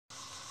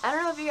I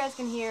don't know if you guys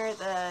can hear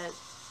the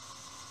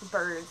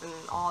birds and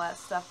all that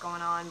stuff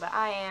going on, but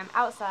I am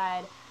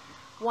outside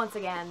once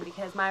again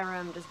because my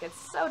room just gets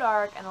so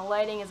dark and the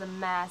lighting is a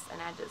mess and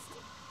I just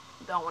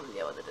don't want to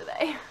deal with it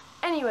today.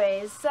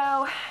 Anyways,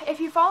 so if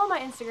you follow my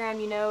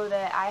Instagram, you know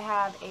that I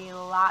have a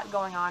lot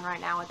going on right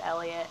now with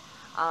Elliot,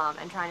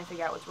 and trying to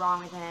figure out what's wrong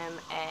with him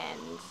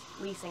and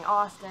leasing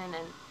Austin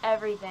and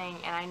everything.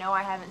 And I know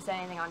I haven't said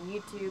anything on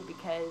YouTube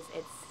because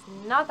it's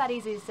not that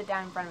easy to sit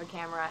down in front of a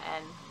camera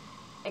and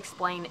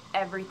explain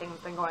everything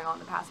that's been going on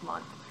the past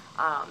month.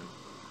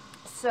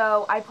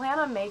 So I plan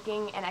on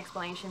making an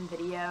explanation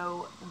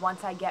video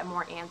once I get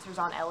more answers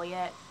on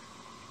Elliot,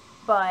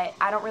 but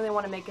I don't really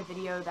want to make a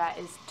video that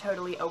is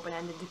totally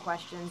open-ended to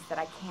questions that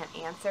I can't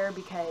answer,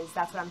 because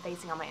that's what I'm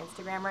facing on my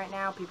Instagram right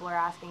now. People are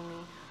asking me,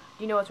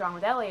 do you know what's wrong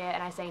with Elliot?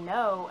 And I say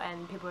no,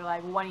 and people are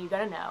like, well, when are you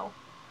gonna know?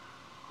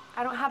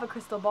 I don't have a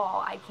crystal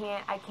ball. I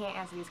can't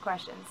answer these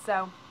questions.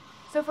 So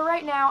for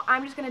right now,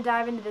 I'm just going to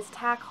dive into this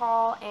Tack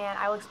haul, and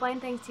I will explain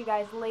things to you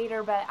guys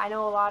later, but I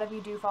know a lot of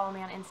you do follow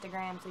me on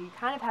Instagram, so you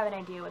kind of have an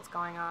idea what's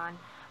going on,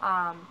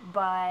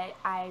 but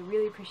I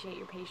really appreciate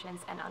your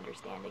patience and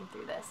understanding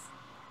through this.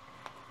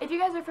 If you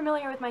guys are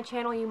familiar with my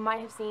channel, you might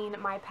have seen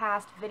my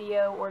past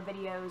video or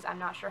videos, I'm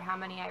not sure how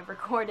many I've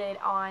recorded,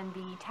 on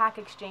the Tack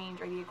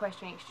Exchange or the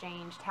Equestrian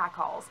Exchange Tack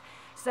hauls.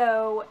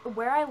 So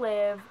where I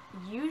live,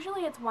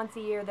 usually it's once a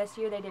year. This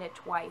year they did it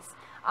twice.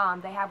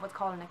 They have what's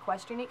called an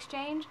equestrian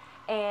exchange,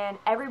 and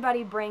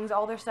everybody brings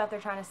all their stuff they're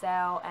trying to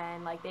sell,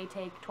 and like they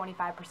take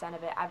 25%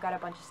 of it. I've got a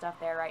bunch of stuff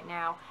there right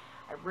now.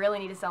 I really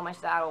need to sell my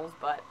saddles,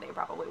 but they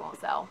probably won't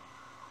sell.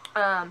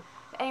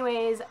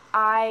 Anyways,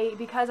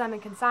 because I'm a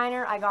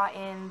consignor, I got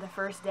in the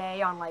first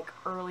day on like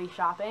early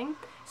shopping,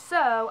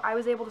 so I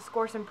was able to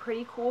score some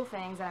pretty cool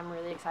things that I'm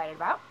really excited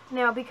about.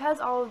 Now,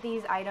 because all of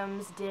these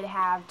items did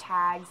have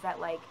tags that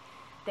like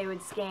they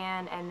would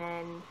scan and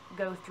then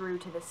go through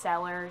to the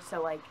seller,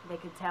 so like they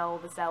could tell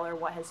the seller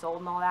what has sold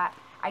and all that,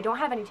 I don't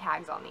have any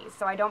tags on these,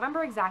 so I don't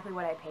remember exactly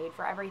what I paid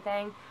for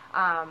everything,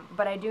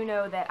 but I do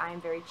know that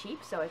I'm very cheap,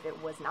 so if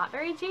it was not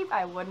very cheap,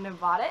 I wouldn't have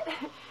bought it.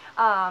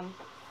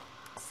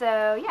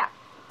 So yeah.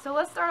 So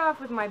let's start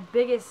off with my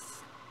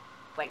biggest,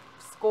 like,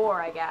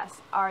 score, I guess,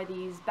 are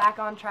these Back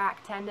on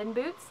Track tendon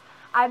boots.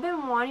 I've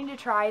been wanting to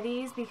try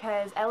these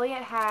because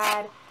Elliot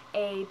had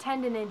a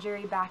tendon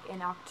injury back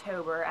in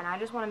October, and I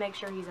just want to make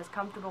sure he's as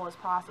comfortable as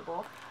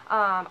possible.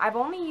 I've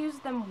only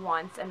used them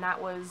once, and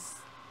that was,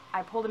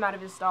 I pulled him out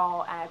of his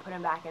stall and I put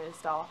him back in his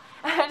stall.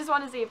 I just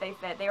want to see if they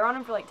fit. They were on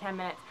him for like 10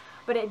 minutes,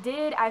 but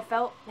I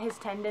felt his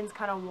tendons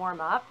kind of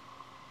warm up.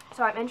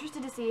 So I'm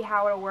interested to see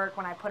how it'll work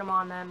when I put them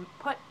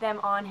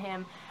on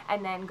him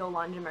and then go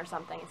lunge him or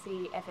something and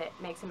see if it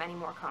makes him any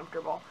more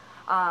comfortable.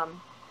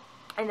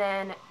 And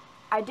then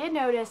I did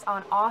notice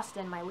on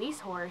Austin, my lease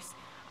horse,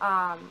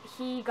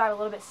 he got a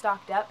little bit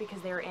stocked up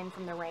because they were in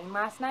from the rain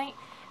last night,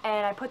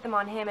 and I put them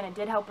on him and it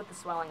did help with the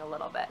swelling a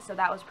little bit, so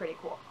that was pretty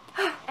cool.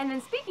 And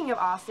then speaking of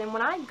Austin,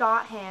 when I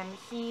got him,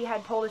 he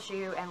had pulled a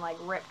shoe and like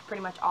ripped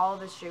pretty much all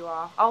of his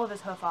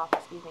hoof off,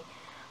 excuse me.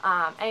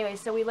 Anyway,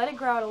 so we let it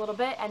grow out a little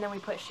bit, and then we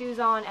put shoes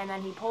on, and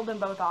then he pulled them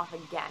both off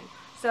again.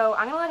 So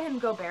I'm going to let him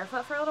go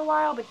barefoot for a little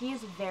while, but he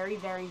is very,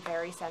 very,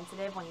 very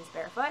sensitive when he's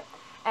barefoot.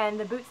 And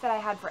the boots that I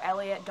had for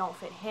Elliot don't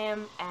fit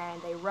him,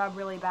 and they rub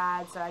really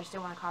bad, so I just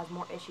didn't want to cause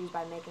more issues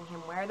by making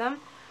him wear them.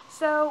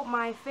 So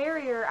my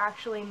farrier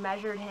actually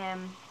measured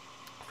him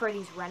for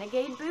these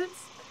Renegade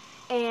boots,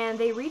 and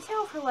they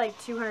retail for like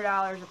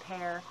 $200 a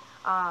pair.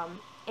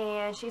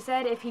 And she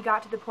said if he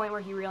got to the point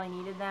where he really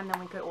needed them, then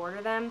we could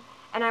order them.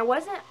 And I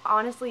wasn't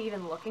honestly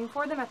even looking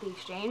for them at the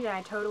exchange, and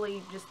I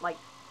totally just like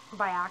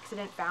by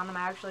accident found them.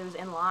 I actually was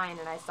in line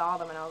and I saw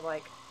them and I was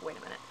like, wait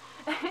a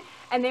minute.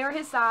 And they were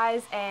his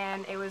size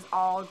and it was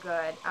all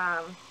good.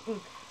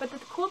 But the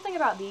cool thing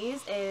about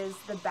these is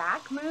the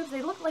back moves.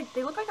 They look like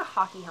a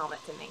hockey helmet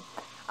to me.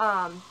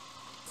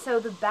 So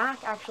the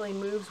back actually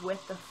moves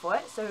with the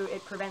foot, so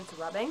it prevents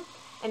rubbing,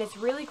 and it's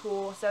really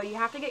cool. So you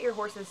have to get your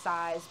horse's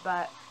size,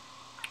 but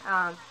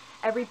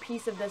every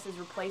piece of this is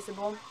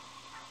replaceable.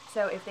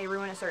 So if they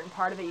ruin a certain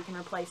part of it, you can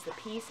replace the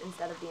piece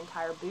instead of the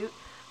entire boot.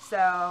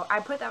 So I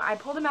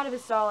pulled him out of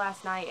his stall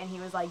last night, and he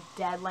was like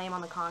dead lame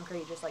on the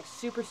concrete, just like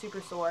super,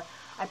 super sore.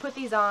 I put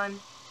these on.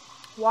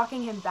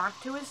 Walking him back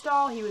to his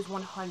stall, he was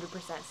 100%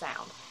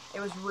 sound. It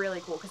was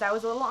really cool, because I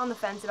was a little on the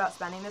fence about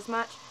spending this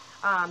much.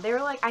 They were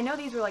like, I know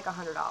these were like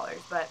 $100,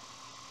 but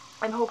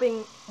I'm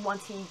hoping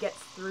once he gets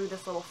through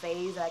this little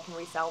phase that I can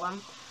resell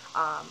them.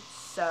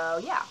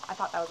 So yeah, I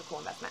thought that was a cool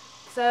investment.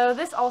 So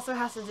this also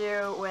has to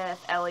do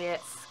with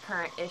Elliot's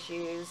current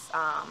issues.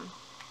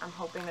 I'm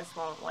hoping this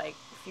won't like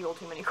fuel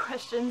too many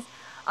questions.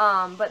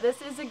 But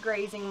this is a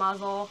grazing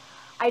muzzle.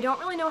 I don't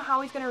really know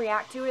how he's going to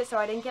react to it, so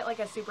I didn't get like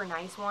a super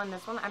nice one.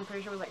 This one I'm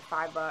pretty sure was like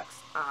 $5.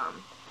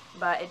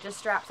 But it just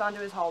straps onto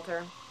his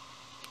halter.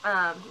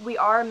 We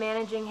are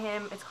managing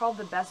him. It's called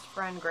the Best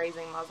Friend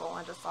Grazing Muzzle.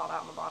 I just saw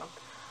that on the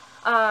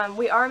bottom.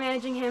 We are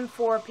managing him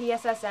for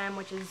PSSM,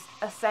 which is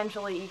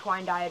essentially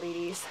equine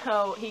diabetes,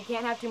 so he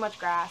can't have too much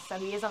grass. So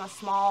he is on a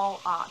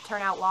small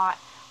turnout lot,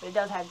 but it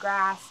does have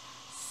grass.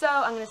 So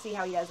I'm going to see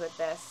how he does with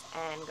this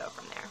and go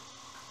from there.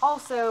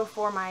 Also,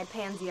 for my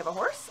pansy of a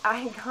horse,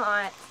 I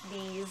got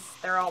these,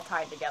 they're all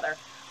tied together,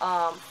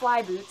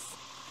 fly boots.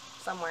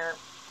 Somewhere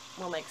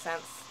will make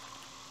sense.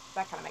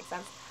 That kind of makes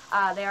sense.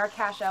 They are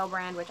Cashel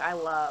brand, which I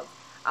love.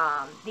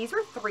 These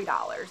were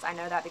 $3. I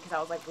know that because I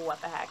was like, what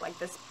the heck? Like,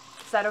 this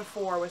set of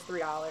 4 was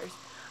 $3.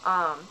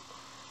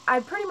 I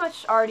pretty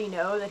much already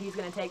know that he's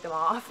going to take them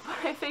off,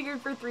 but I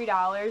figured for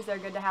 $3, they're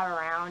good to have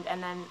around.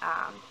 And then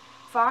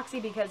Foxy,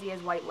 because he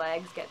has white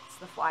legs, gets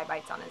the fly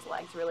bites on his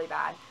legs really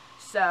bad.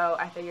 So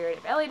I figured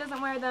if Ellie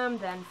doesn't wear them,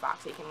 then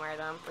Foxy can wear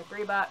them. For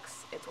 $3,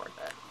 it's worth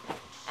it.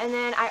 And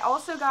then I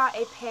also got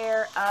a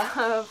pair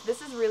of,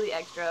 this is really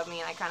extra of me,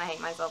 and I kind of hate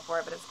myself for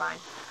it, but it's fine.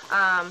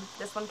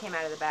 This one came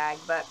out of the bag,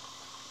 but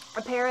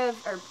a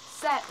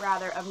set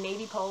of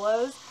navy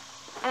polos.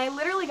 And I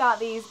literally got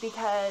these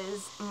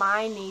because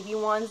my navy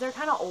ones, they're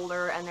kind of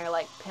older and they're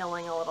like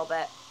pilling a little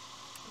bit.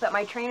 But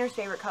my trainer's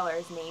favorite color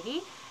is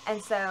navy,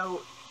 and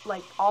so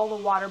like all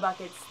the water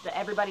buckets,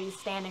 everybody's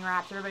standing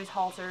wraps, everybody's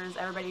halters,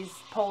 everybody's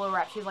polo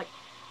wraps, she's like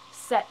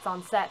sets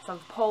on sets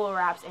of polo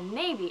wraps in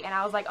navy. And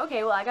I was like,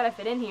 okay, well, I gotta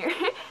fit in here.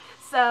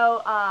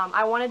 So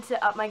I wanted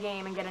to up my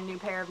game and get a new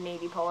pair of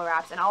navy polo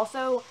wraps. And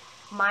also,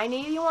 my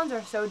navy ones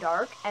are so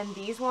dark, and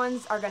these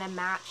ones are gonna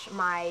match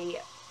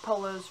my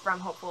polos from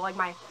Hopeful, like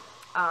my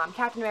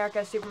Captain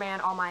America,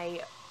 Superman, all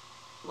my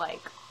like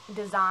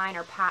design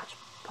or patch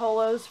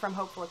polos from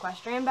Hopeful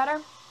Equestrian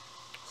better.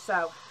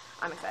 So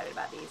I'm excited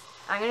about these.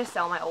 I'm going to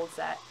sell my old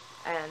set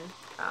and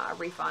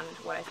refund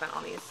what I spent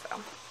on these. So.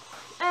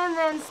 And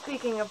then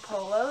speaking of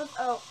polos,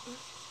 oh,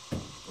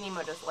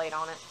 Nemo just laid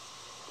on it.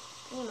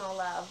 Nemo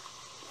love.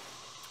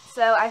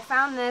 So I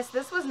found this.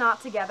 This was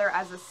not together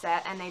as a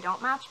set, and they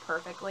don't match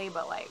perfectly,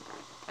 but like,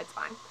 it's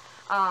fine.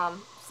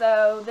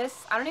 So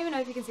this, I don't even know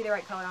if you can see the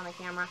right color on the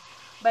camera,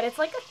 but it's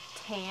like a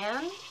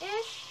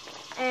tan-ish,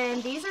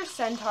 and these are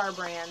Centaur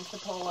brand, the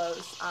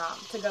polos,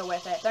 to go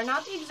with it. They're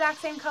not the exact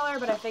same color,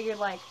 but I figured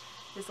like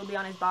this will be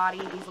on his body,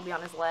 these will be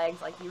on his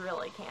legs, like you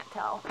really can't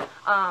tell.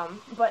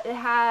 But it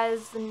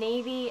has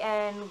navy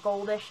and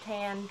goldish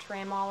tan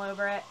trim all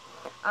over it.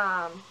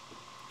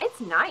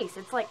 It's nice.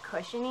 It's like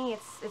cushiony.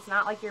 It's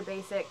not like your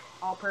basic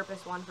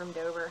all-purpose one from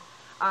Dover.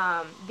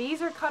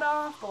 These are cut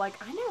off, but like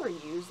I never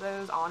use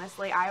those,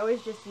 honestly. I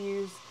always just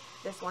use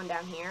this one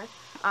down here.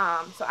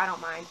 So I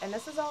don't mind. And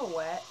this is all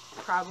wet,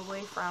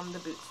 probably from the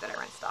boots that I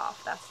rinsed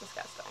off. That's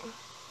disgusting.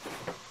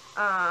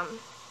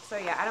 So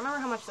yeah, I don't remember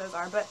how much those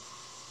are, but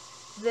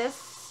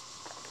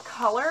this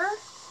color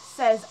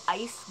says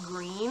ice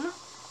green.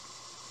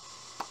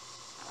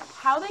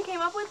 How they came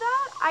up with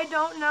that, I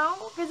don't know,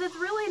 because it's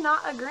really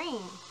not a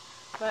green,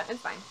 but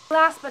it's fine.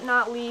 Last but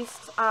not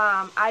least,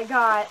 I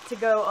got to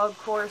go, of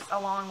course,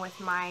 along with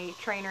my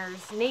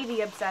trainer's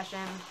navy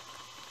obsession,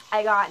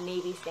 I got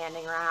navy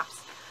standing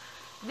wraps.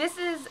 This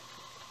is,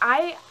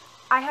 I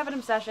have an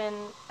obsession,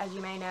 as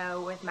you may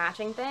know, with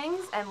matching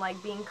things and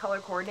like being color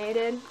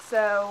coordinated,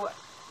 so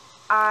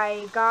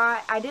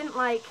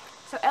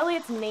so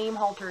Elliot's name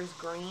halter is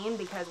green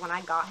because when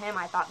I got him,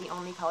 I thought the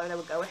only color that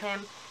would go with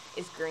him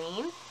is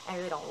green. I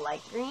really don't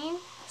like green.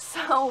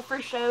 So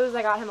for shows,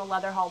 I got him a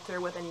leather halter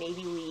with a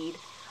navy lead,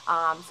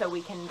 so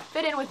we can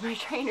fit in with my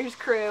trainer's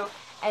crew,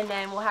 and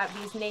then we'll have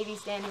these navy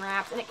standing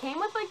wraps. And it came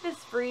with like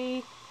this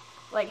free,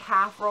 like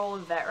half roll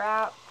of vet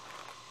wrap.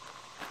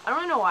 I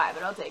don't know why,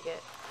 but I'll take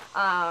it.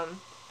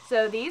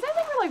 So these I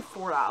think were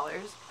like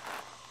 $4.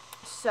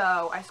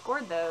 So I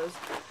scored those.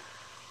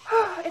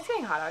 It's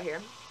getting hot out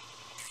here.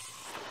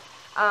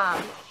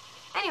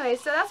 Anyway,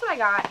 so that's what I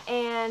got,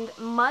 and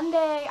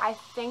Monday I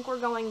think we're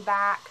going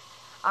back.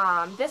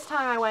 This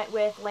time I went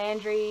with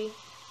Landry,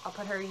 I'll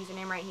put her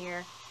username right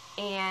here,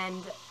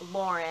 and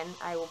Lauren,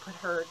 I will put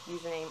her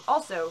username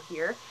also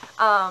here.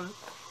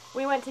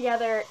 We went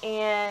together,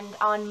 and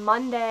on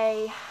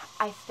Monday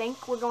I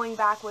think we're going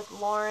back with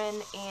Lauren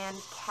and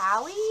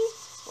Callie,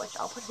 which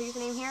I'll put her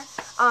username here.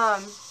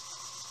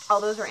 Oh,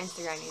 those are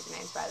Instagram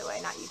usernames, by the way,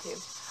 not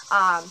YouTube.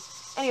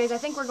 Anyways, I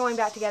think we're going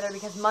back together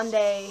because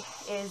Monday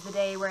is the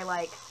day where,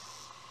 like,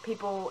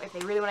 people, if they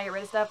really want to get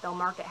rid of stuff, they'll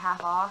mark it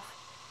half off.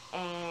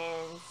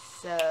 And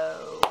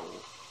so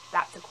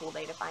that's a cool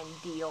day to find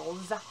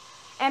deals.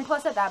 And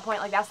plus, at that point,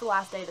 like, that's the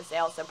last day of the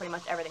sale, so pretty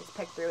much everything's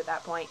picked through at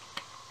that point.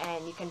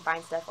 And you can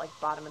find stuff like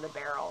bottom of the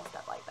barrel,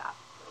 stuff like that.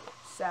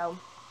 So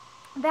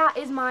that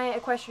is my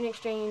Equestrian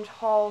Exchange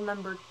haul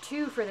number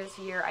 2 for this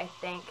year, I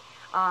think.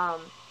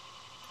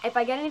 If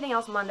I get anything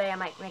else Monday, I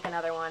might make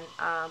another one.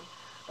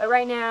 But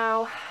right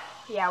now,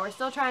 yeah, we're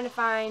still trying to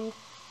find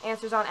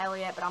answers on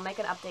Elliot, but I'll make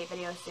an update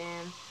video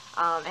soon.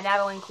 And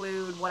that'll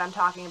include what I'm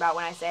talking about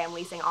when I say I'm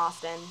leasing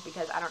Austin,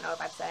 because I don't know if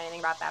I've said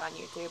anything about that on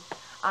YouTube.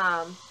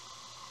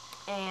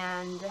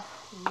 And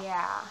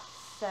yeah,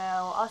 so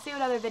I'll see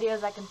what other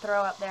videos I can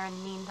throw up there in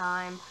the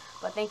meantime.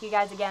 But thank you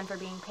guys again for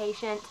being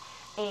patient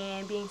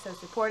and being so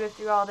supportive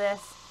through all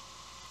this.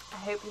 I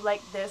hope you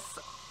liked this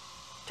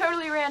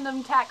totally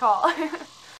random tack haul.